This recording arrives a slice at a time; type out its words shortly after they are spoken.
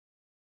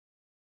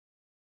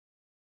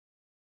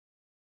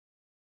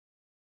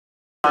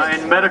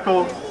And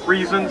medical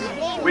reasons.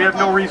 We have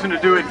no reason to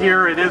do it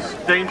here. It is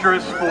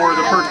dangerous for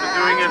the person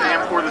doing it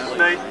and for the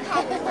snake.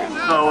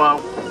 So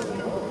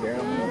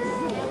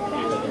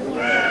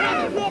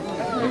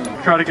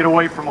try to get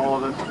away from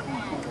all of this.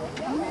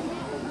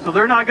 So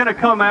they're not going to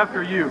come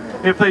after you.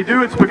 If they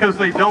do, it's because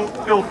they don't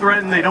feel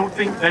threatened. They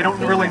don't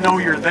really know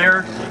you're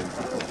there.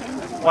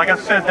 Like I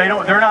said,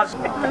 they're not.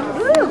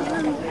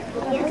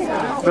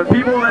 But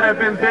people that have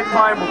been bit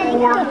by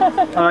before,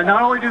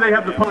 not only do they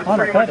have the punch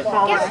pretty much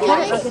solid.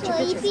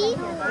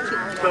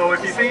 So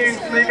if you think you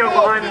can sneak up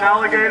behind an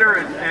alligator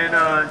and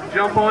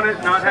jump on it,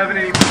 not having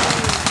any.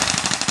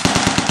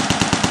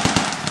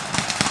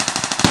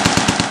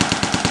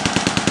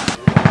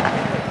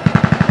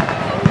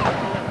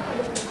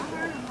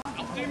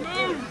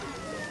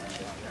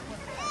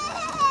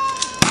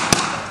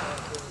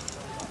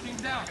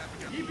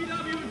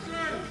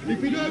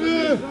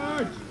 EPW!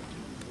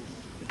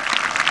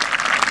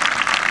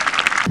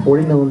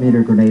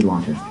 40mm grenade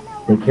launcher.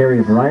 They carry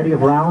a variety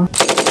of rounds.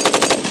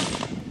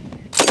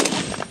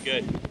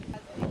 Good.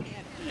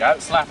 Got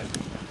it? Slap it.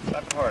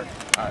 Slap it hard.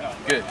 Alright,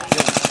 good.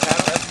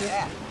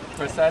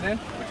 Press that in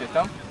with your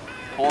thumb.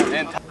 Pull it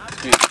in.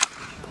 Squeeze.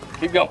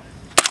 Keep going.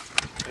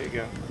 There you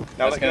go.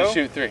 Now let's go.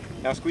 Shoot 3.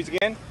 Now squeeze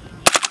again.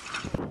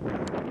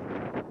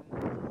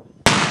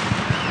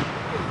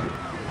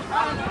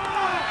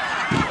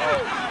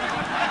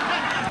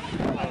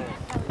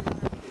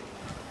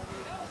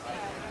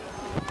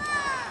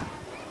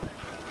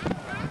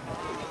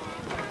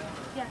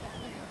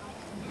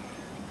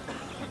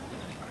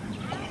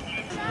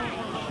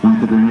 Once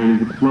the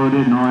grenade is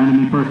exploded and all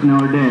enemy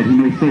personnel are dead, he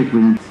may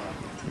safely.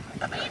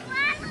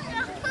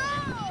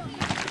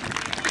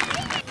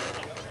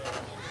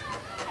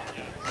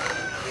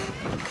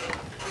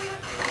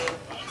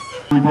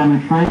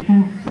 Demonstration.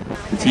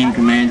 The team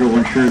commander will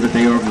ensure that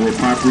they are at the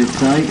appropriate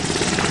site.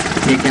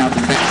 Take out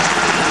the back.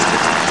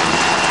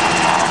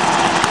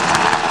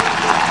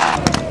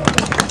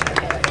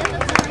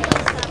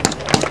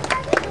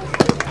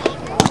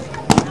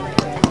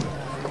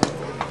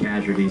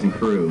 Casualties and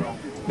crew.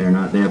 They're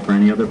not there for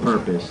any other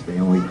purpose. They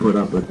only put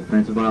up a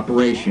defensive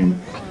operation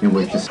in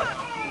which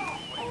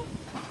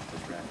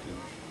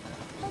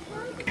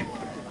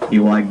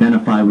you will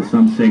identify with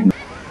some signal.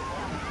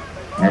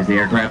 As the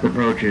aircraft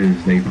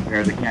approaches, they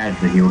prepare the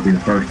casualty. He will be the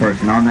first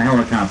person on the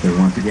helicopter.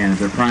 Once again, as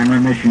their primary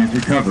mission is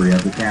recovery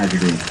of the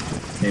casualty.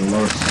 They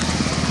lower